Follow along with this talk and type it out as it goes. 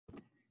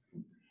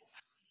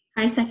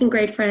Hi, second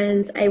grade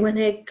friends. I want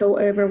to go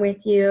over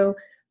with you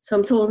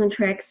some tools and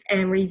tricks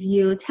and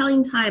review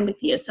telling time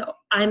with you. So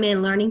I'm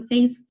in learning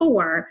phase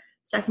 4,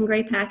 second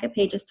grade packet,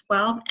 pages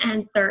 12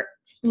 and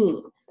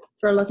 13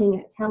 for looking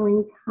at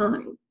telling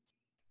time.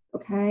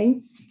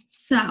 Okay,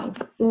 so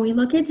when we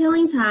look at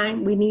telling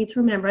time, we need to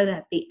remember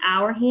that the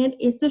hour hand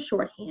is the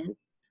shorthand,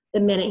 the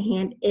minute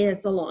hand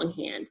is the long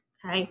hand.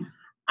 Okay,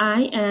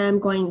 I am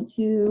going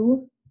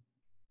to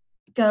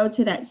go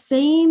to that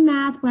same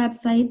math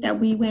website that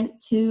we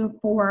went to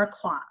for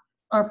clock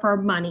or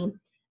for money,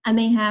 and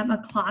they have a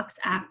clocks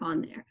app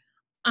on there.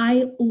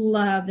 I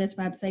love this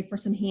website for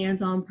some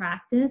hands-on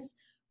practice.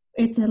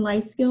 It's a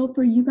life skill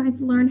for you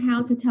guys to learn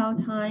how to tell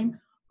time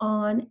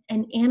on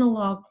an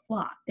analog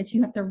clock that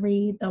you have to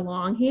read. The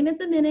long hand is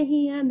the minute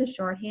hand, the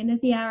short hand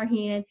is the hour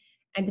hand,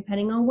 and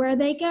depending on where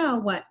they go,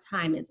 what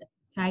time is it,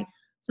 okay?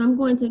 So I'm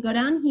going to go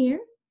down here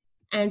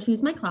and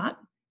choose my clock,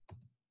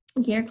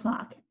 gear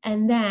clock,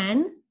 and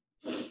then,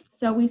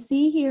 so we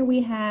see here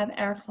we have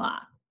our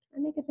clock.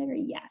 Can I make it bigger?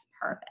 Yes,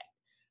 perfect.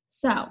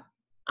 So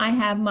I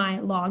have my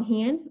long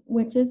hand,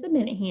 which is the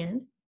minute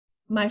hand.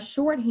 My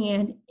short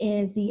hand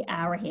is the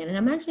hour hand, and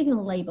I'm actually going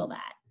to label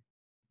that.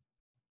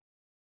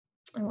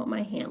 I want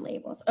my hand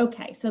labels.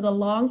 Okay, so the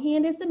long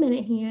hand is the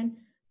minute hand.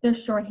 The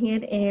short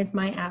hand is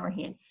my hour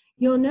hand.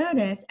 You'll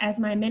notice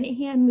as my minute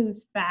hand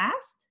moves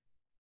fast,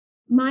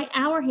 my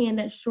hour hand,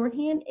 that short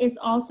hand, is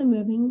also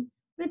moving,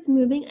 but it's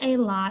moving a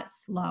lot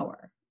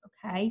slower,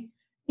 okay?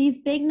 These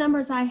big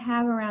numbers I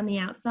have around the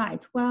outside,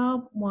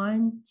 12,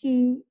 1,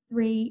 2,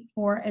 3,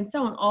 4, and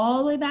so on, all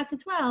the way back to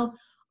 12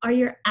 are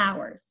your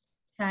hours,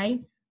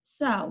 okay?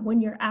 So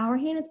when your hour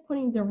hand is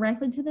pointing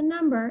directly to the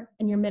number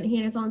and your minute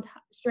hand is on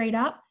straight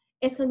up,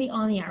 it's going to be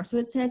on the hour. So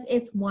it says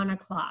it's 1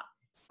 o'clock.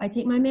 If I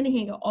take my minute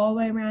hand, go all the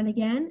way around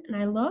again, and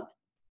I look,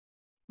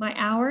 my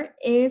hour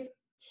is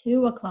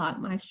 2 o'clock.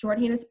 My short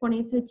hand is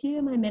pointing to the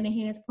 2, my minute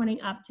hand is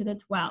pointing up to the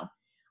 12.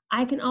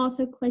 I can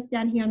also click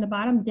down here on the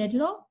bottom,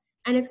 digital,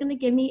 and it's going to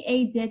give me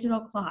a digital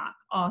clock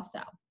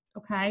also,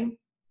 okay?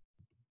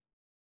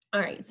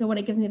 All right, so when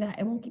it gives me that,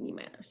 it won't give me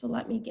my other. So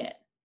let me get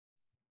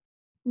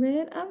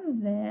rid of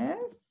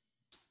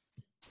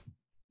this.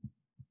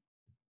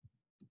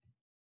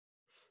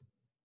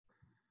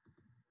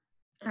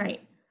 All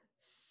right,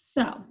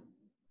 so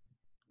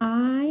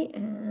I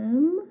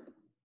am,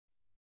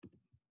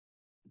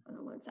 hold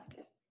on one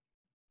second.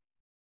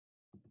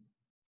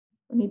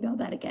 Let me build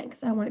that again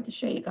because I wanted to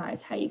show you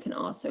guys how you can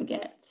also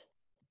get,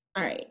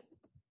 all right,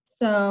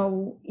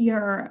 so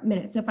your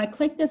minutes. So if I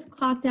click this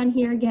clock down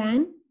here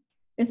again,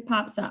 this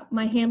pops up.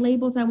 My hand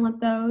labels, I want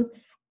those.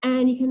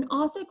 And you can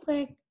also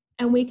click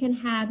and we can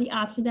have the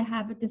option to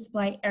have it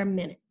display our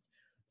minutes.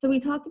 So we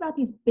talked about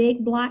these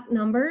big black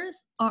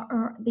numbers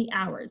are the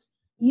hours.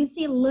 You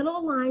see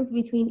little lines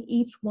between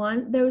each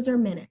one, those are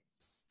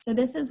minutes. So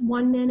this is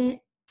 1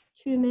 minute,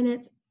 2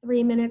 minutes,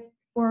 3 minutes,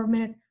 4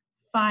 minutes,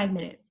 5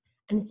 minutes.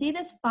 And see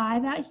this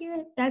 5 out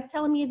here? That's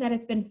telling me that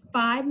it's been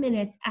 5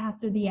 minutes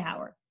after the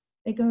hour.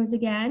 It goes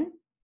again.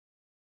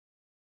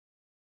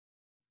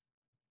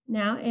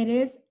 Now it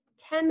is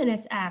 10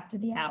 minutes after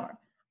the hour.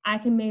 I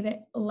can move it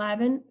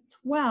 11,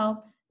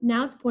 12.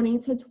 Now it's pointing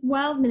to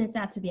 12 minutes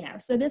after the hour.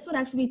 So this would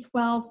actually be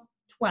 12,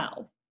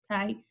 12,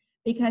 okay?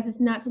 Because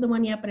it's not to the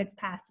 1 yet, but it's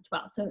past the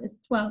 12. So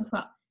it's 12,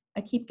 12.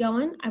 I keep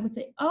going. I would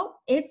say, oh,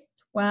 it's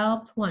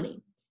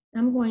 12:20.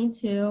 I'm going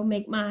to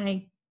make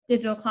my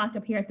digital clock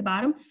up here at the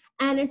bottom,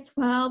 and it's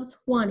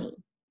 12:20,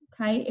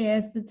 okay,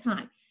 is the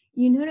time.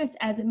 You notice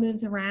as it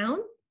moves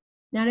around,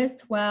 now it is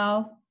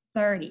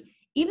 12:30.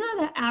 Even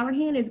though the hour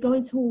hand is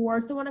going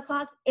towards the 1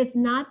 o'clock, it's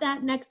not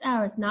that next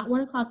hour. It's not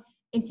 1 o'clock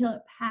until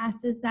it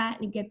passes that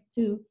and it gets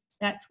to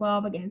that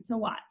 12 again. So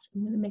watch.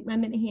 I'm going to make my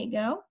minute hand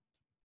go.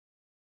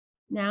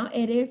 Now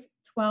it is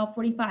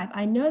 12:45.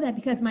 I know that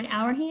because my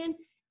hour hand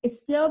is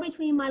still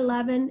between my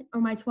 11 or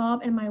my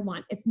 12 and my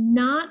 1. It's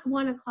not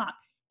 1 o'clock.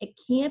 It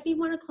can't be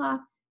 1 o'clock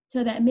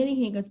till that minute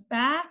hand goes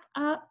back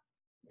up,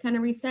 kind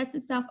of resets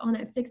itself on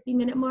that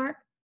 60-minute mark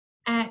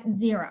at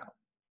 0.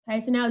 Okay,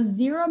 so now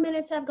 0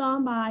 minutes have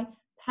gone by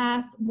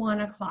past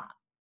 1 o'clock.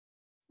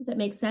 Does that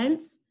make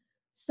sense?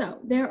 So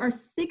there are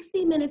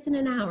 60 minutes in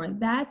an hour.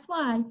 That's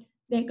why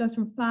it goes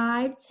from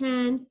 5,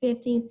 10,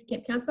 15,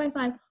 skip counts by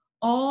 5,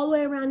 all the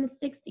way around to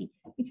 60.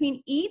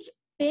 Between each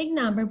big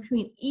number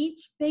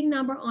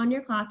on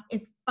your clock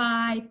is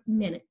 5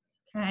 minutes,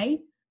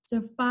 okay?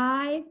 So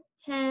 5,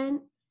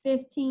 10,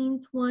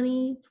 15,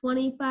 20,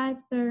 25,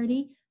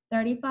 30,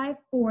 35,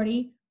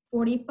 40,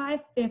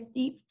 45,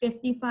 50,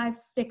 55,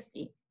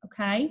 60,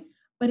 okay?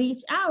 But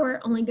each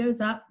hour only goes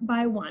up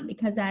by 1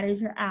 because that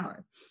is your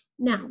hour.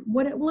 Now,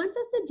 what it wants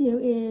us to do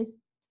is,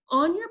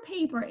 on your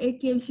paper, it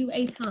gives you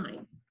a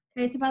time.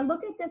 Okay, so if I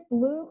look at this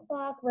blue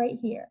clock right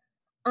here,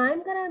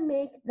 I'm gonna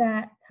make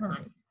that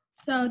time.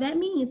 So that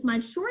means my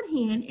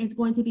shorthand is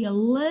going to be a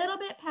little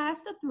bit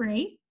past the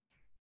 3,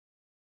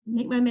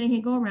 make my minute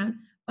hand go around,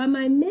 but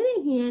my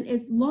minute hand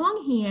is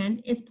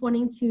longhand is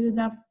pointing to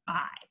the 5.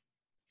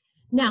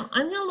 Now,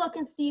 I'm gonna look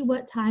and see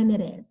what time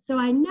it is. So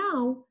I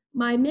know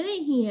my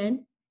minute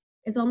hand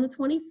is on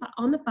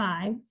the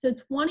 5, so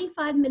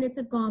 25 minutes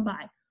have gone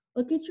by.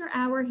 Look at your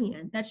hour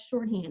hand, that's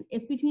shorthand.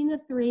 It's between the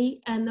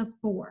 3 and the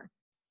 4.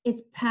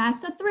 It's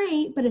past the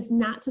 3, but it's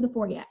not to the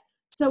 4 yet.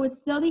 So it's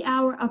still the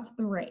hour of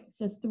 3.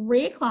 So it's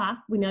 3 o'clock.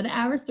 We know the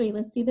hour is 3.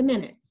 Let's see the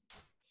minutes.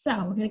 So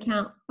we're going to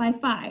count by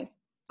 5s.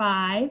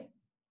 5,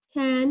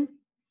 10,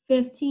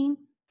 15,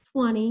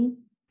 20,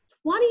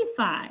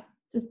 25.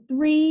 So it's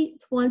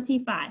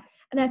 3:25.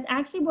 And that's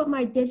actually what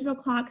my digital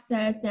clock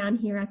says down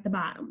here at the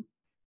bottom.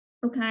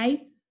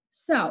 Okay?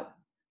 So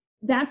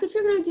that's what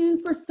you're going to do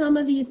for some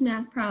of these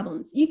math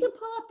problems. You can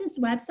pull up this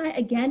website.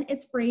 Again,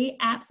 it's free,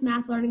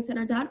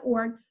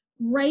 appsmathlearningcenter.org.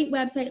 Great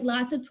website,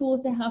 lots of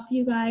tools to help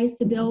you guys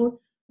to build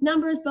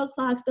numbers, build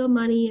clocks, build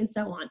money, and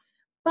so on.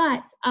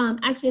 But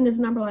actually, and there's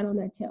a number line on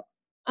there too.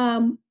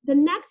 The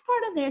next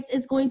part of this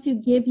is going to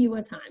give you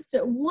a time. So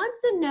it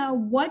wants to know,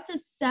 what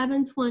does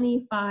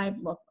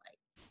 7:25 look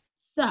like?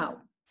 So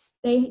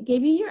they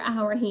give you your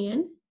hour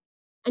hand,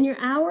 and your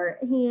hour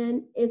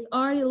hand is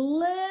already a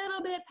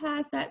little bit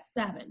past that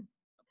 7,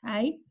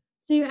 okay?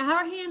 So your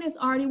hour hand is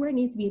already where it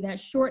needs to be, that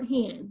short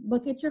hand.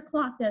 Look at your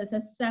clock that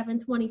says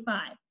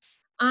 7:25.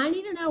 I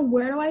need to know,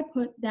 where do I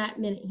put that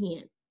minute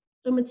hand?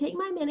 So I'm gonna take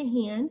my minute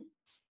hand,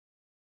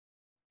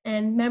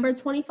 and remember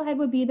 25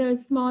 would be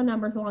those small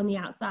numbers along the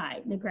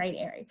outside, the gray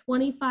area,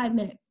 25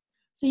 minutes.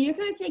 So you're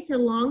gonna take your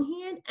long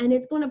hand, and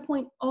it's gonna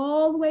point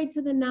all the way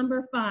to the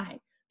number 5.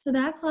 So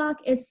that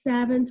clock is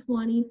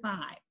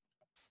 7:25,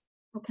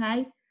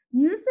 okay?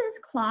 Use this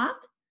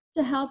clock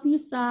to help you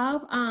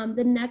solve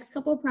the next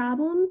couple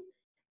problems.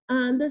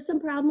 There's some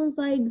problems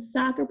like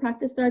soccer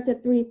practice starts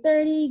at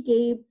 3:30,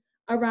 Gabe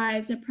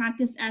arrives at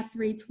practice at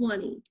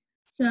 3:20.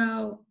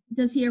 So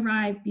does he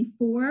arrive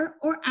before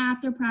or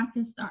after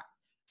practice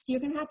starts? So you're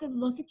gonna have to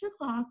look at your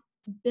clock,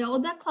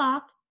 build that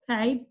clock,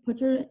 okay? Put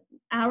your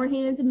hour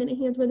hands and minute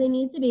hands where they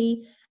need to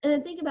be, and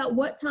then think about,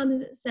 what time does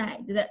it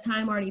say? Did that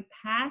time already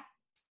pass,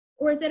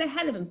 or is it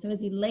ahead of him? So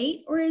is he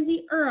late or is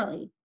he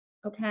early,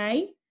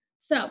 okay?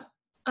 So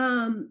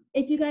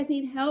if you guys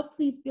need help,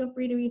 please feel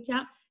free to reach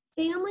out.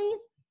 Families,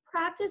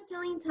 practice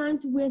telling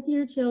times with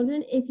your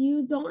children. If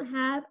you don't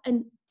have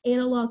an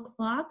analog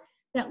clock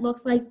that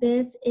looks like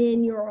this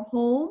in your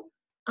home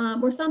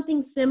or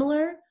something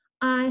similar,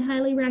 I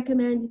highly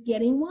recommend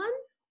getting one,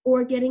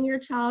 or getting your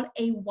child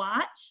a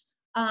watch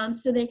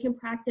so they can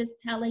practice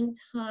telling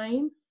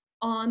time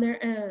on their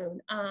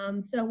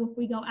own. So if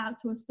we go out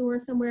to a store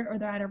somewhere, or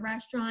they're at a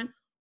restaurant,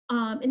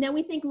 and then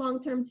we think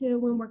long-term too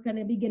when we're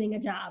gonna be getting a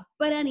job.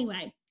 But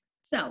anyway,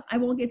 so I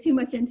won't get too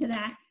much into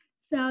that.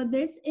 So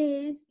this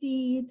is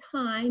the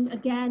time,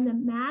 again, the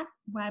math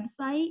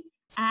website,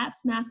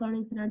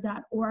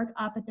 appsmathlearningcenter.org,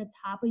 up at the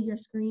top of your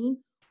screen,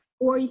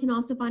 or you can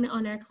also find it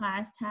on our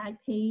class tag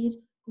page.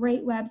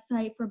 Great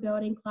website for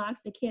building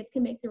clocks. The kids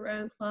can make their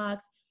own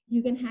clocks.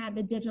 You can have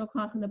the digital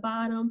clock on the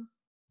bottom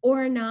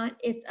or not.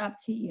 It's up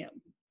to you.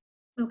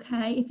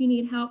 Okay, if you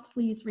need help,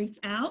 please reach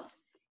out.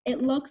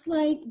 It looks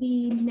like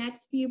the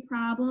next few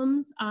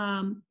problems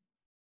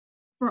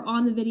for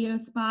on the video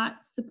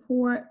spot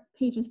support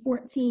pages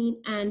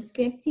 14 and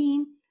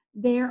 15.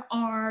 There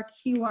are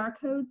QR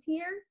codes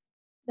here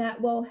that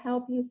will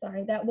help you,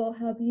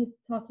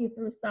 talk you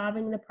through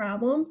solving the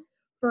problem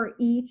for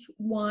each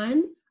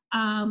one.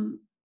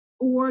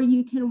 Or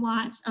you can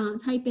watch,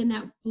 type in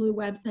that blue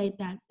website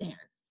that's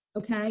there,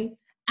 okay?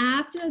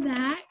 After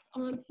that,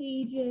 on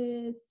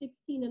pages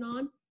 16 and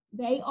on,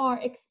 they are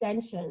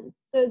extensions.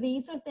 So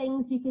these are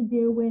things you can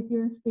do with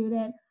your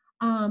student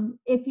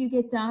if you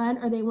get done,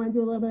 or they want to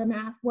do a little bit of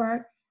math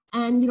work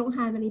and you don't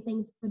have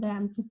anything for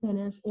them to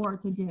finish or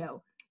to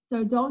do.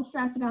 So don't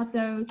stress about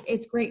those.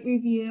 It's great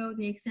review.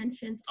 The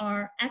extensions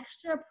are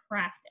extra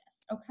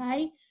practice,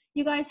 okay?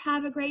 You guys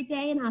have a great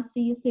day, and I'll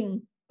see you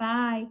soon.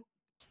 Bye.